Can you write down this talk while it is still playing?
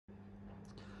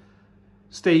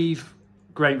Steve,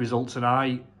 great result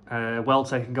tonight. Well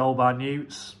taken goal by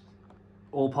Newts.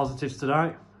 All positives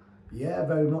tonight? Yeah,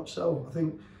 very much so. I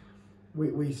think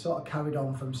we sort of carried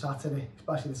on from Saturday,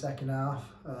 especially the second half,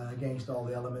 against all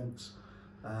the elements.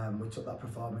 We took that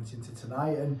performance into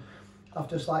tonight, and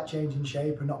after a slight change in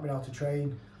shape and not being able to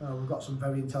train, we've got some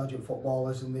very intelligent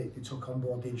footballers, and they took on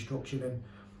board the instruction. And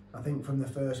I think from the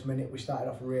first minute we started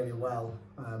off really well,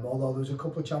 although there was a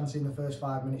couple of chances in the first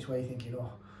 5 minutes where you're thinking, oh,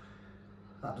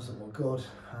 that doesn't look good.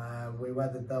 We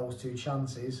weathered those two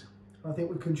chances. I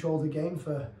think we controlled the game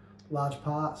for large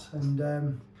parts,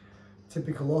 and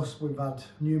typical us, we've had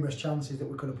numerous chances that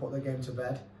we could have put the game to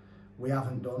bed. We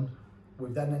haven't done.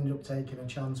 We've then ended up taking a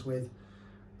chance with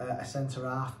a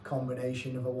centre-half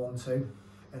combination of a 1-2,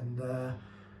 and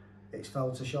it's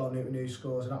fell to Sean Newton, who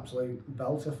scores an absolute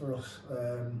belter for us.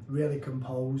 Really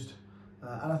composed,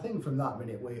 and I think from that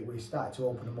minute we started to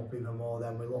open them up even more.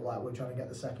 Then we looked like we were trying to get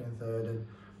the second and third, and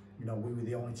we were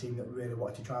the only team that really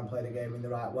wanted to try and play the game in the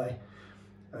right way.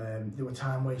 There were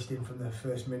time wasting from the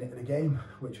first minute of the game,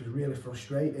 which was really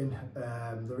frustrating.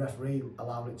 The referee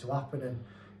allowed it to happen, and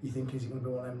you think, is it going to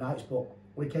be one of them nights? But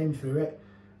we came through it.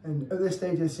 And at this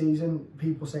stage of the season,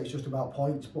 people say it's just about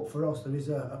points, but for us there is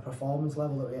a performance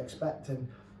level that we expect, and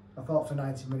I thought for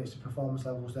 90 minutes the performance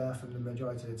level was there from the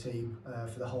majority of the team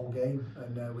for the whole game,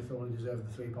 and we thoroughly deserved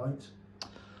the 3 points.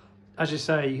 As you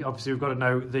say, obviously we've got to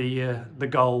note the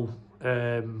goal,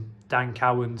 Dan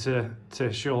Cowan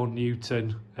to Sean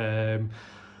Newton.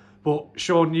 But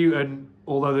Sean Newton,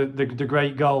 although the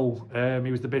great goal,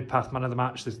 he was the bid-path man of the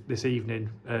match this evening,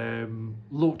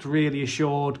 looked really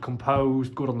assured,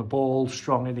 composed, good on the ball,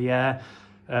 strong in the air.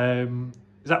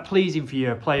 Is that pleasing for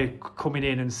you, a player coming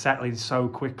in and settling so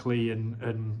quickly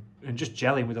and just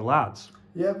gelling with the lads?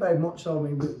 Yeah, very much so. I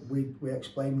mean, we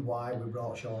explained why we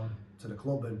brought Sean to the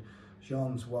club, and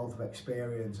Sean's wealth of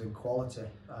experience and quality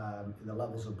in the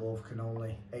levels above can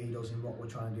only aid us in what we're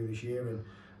trying to do this year.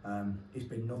 And he's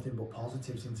been nothing but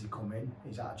positive since he come in.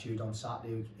 His attitude on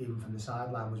Saturday, even from the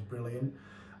sideline, was brilliant.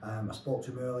 I spoke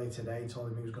to him earlier today, told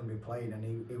him he was going to be playing,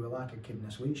 and he was like a kid in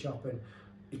a sweet shop. And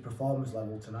his performance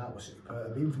level tonight was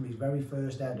superb. Even from his very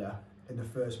first header in the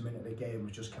first minute of the game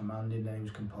was just commanding, and he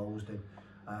was composed.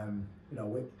 And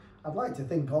I'd like to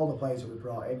think all the players that we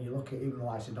brought in, you look at even the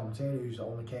likes of Dom Taylor, who's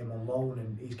only came on loan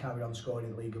and he's carried on scoring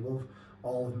in the league above,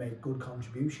 all have made good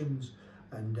contributions.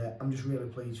 And I'm just really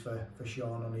pleased for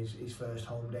Sean on his first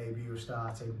home debut of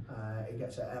starting. He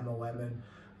gets an MOM and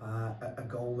a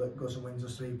goal that goes and wins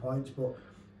us 3 points. But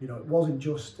it wasn't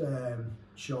just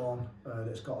Sean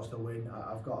that's got us the win.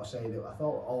 I've got to say that I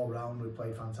thought all round we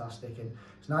played fantastic, and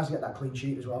it's nice to get that clean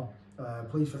sheet as well.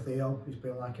 Pleased for Theo. He's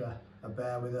been like a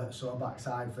bear with a sore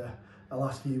backside for the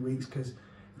last few weeks, because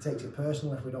he takes it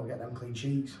personal if we don't get them clean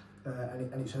sheets,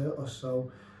 and it's hurt us. So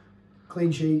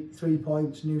clean sheet, 3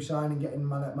 points, new signing, getting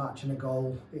man at match and a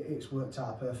goal. It's worked out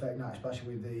a perfect night,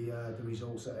 especially with the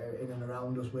results that are in and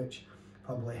around us, which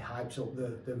probably hypes up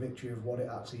the victory of what it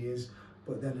actually is.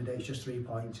 But at the end of the day, it's just 3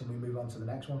 points and we move on to the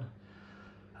next one.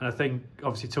 And I think,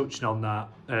 obviously touching on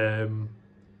that,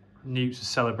 Newt's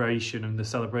celebration and the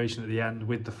celebration at the end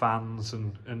with the fans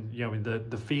and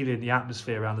the feeling, the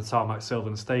atmosphere around the Tarmac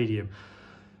Sylvan Stadium,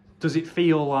 does it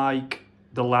feel like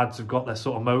the lads have got their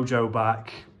sort of mojo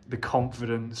back, the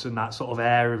confidence and that sort of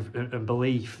air and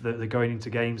belief that they're going into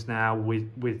games now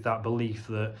with that belief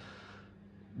that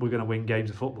we're going to win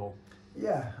games of football?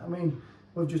 Yeah, I mean,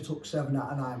 we've just took 7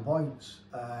 out of 9 points.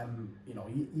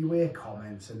 You hear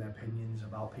comments and opinions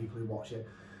about people who watch it,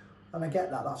 and I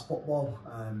get that, that's football.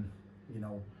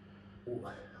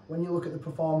 When you look at the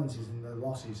performances and the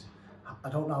losses, I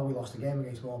don't know how we lost the game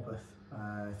against Morpeth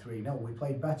 3-0. We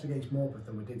played better against Morpeth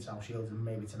than we did South Shields and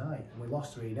maybe tonight, and we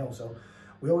lost 3-0. So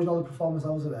we always know the performance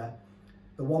levels are there.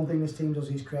 The one thing this team does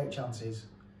is create chances,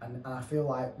 and I feel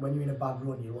like when you're in a bad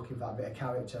run, you're looking for that bit of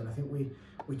character. And I think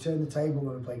we turned the table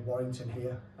when we played Warrington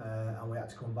here, and we had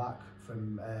to come back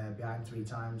from behind 3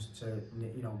 times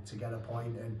to get a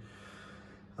point. And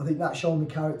I think that's shown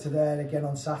the character there again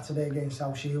on Saturday against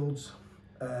South Shields,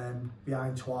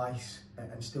 behind twice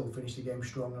and still finished the game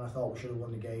strong. And I thought we should have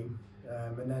won the game.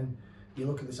 And then you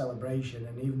look at the celebration,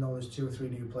 and even though there's 2 or 3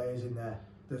 new players in there,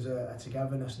 there's a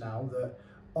togetherness now that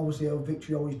obviously a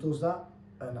victory always does that.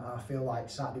 And I feel like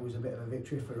Saturday was a bit of a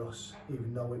victory for us,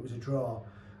 even though it was a draw.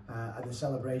 And the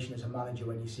celebration as a manager,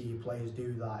 when you see your players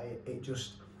do that, it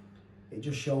just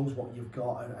shows what you've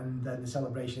got. And then the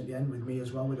celebration at the end with me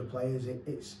as well, with the players,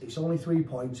 it's only 3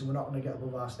 points and we're not going to get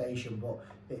above our station, but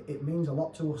it means a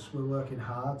lot to us. We're working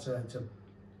hard to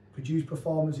produce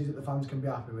performances that the fans can be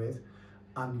happy with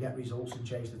and get results and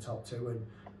chase the top 2.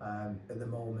 And at the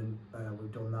moment,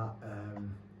 we've done that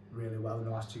really well in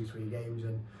the last 2-3 games,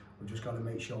 and we've just got to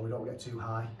make sure we don't get too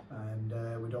high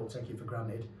and we don't take it for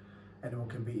granted. Anyone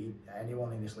can beat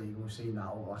anyone in this league, and we've seen that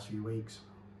over the last few weeks,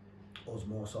 us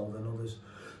more so than others.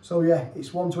 So yeah,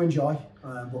 it's one to enjoy,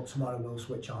 but tomorrow we'll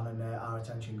switch on and our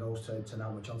attention goes to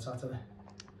Norwich on Saturday.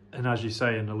 And as you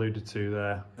say and alluded to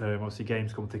there, obviously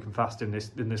games come thick and fast in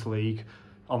this league.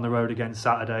 On the road again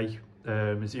Saturday,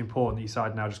 it's important that your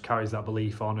side now just carries that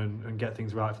belief on and get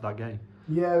things right for that game.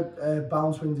 Yeah,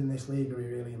 bounce wins in this league are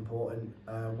really important.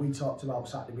 We talked about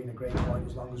Saturday being a great point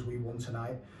as long as we won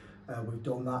tonight. We've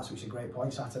done that, so it's a great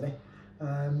point Saturday.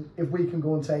 If we can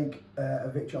go and take a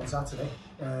victory on Saturday,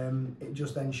 it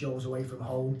just then shows away from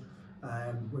home.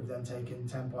 We've then taken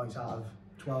 10 points out of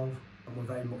 12, and we're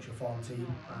very much a form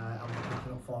team, and we're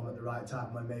picking up form at the right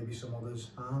time when maybe some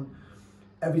others aren't.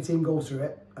 Every team goes through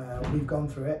it. We've gone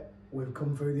through it. We've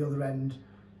come through the other end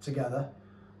together.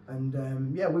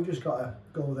 And yeah, we've just got to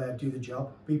go there, do the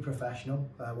job, be professional.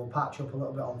 We'll patch up a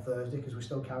little bit on Thursday because we're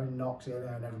still carrying knocks here,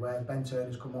 there and everywhere. Ben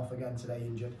Turner's come off again today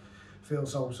injured. Feel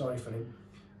so sorry for him.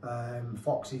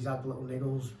 Foxy's had little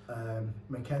niggles.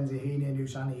 Mackenzie Heaney and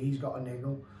Usani, he's got a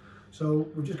niggle. So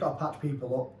we've just got to patch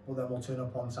people up, but then we'll turn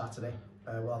up on Saturday.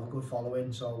 We'll have a good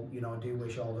following. So, you know, I do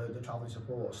wish all the travelling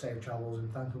support safe travels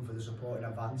and thank them for the support in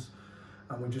advance.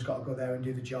 And we've just got to go there and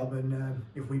do the job, and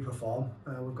if we perform,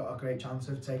 we've got a great chance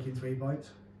of taking 3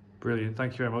 points. Brilliant,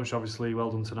 thank you very much. Obviously, well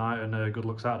done tonight, and good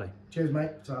luck Saturday. Cheers,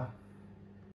 mate. Ta.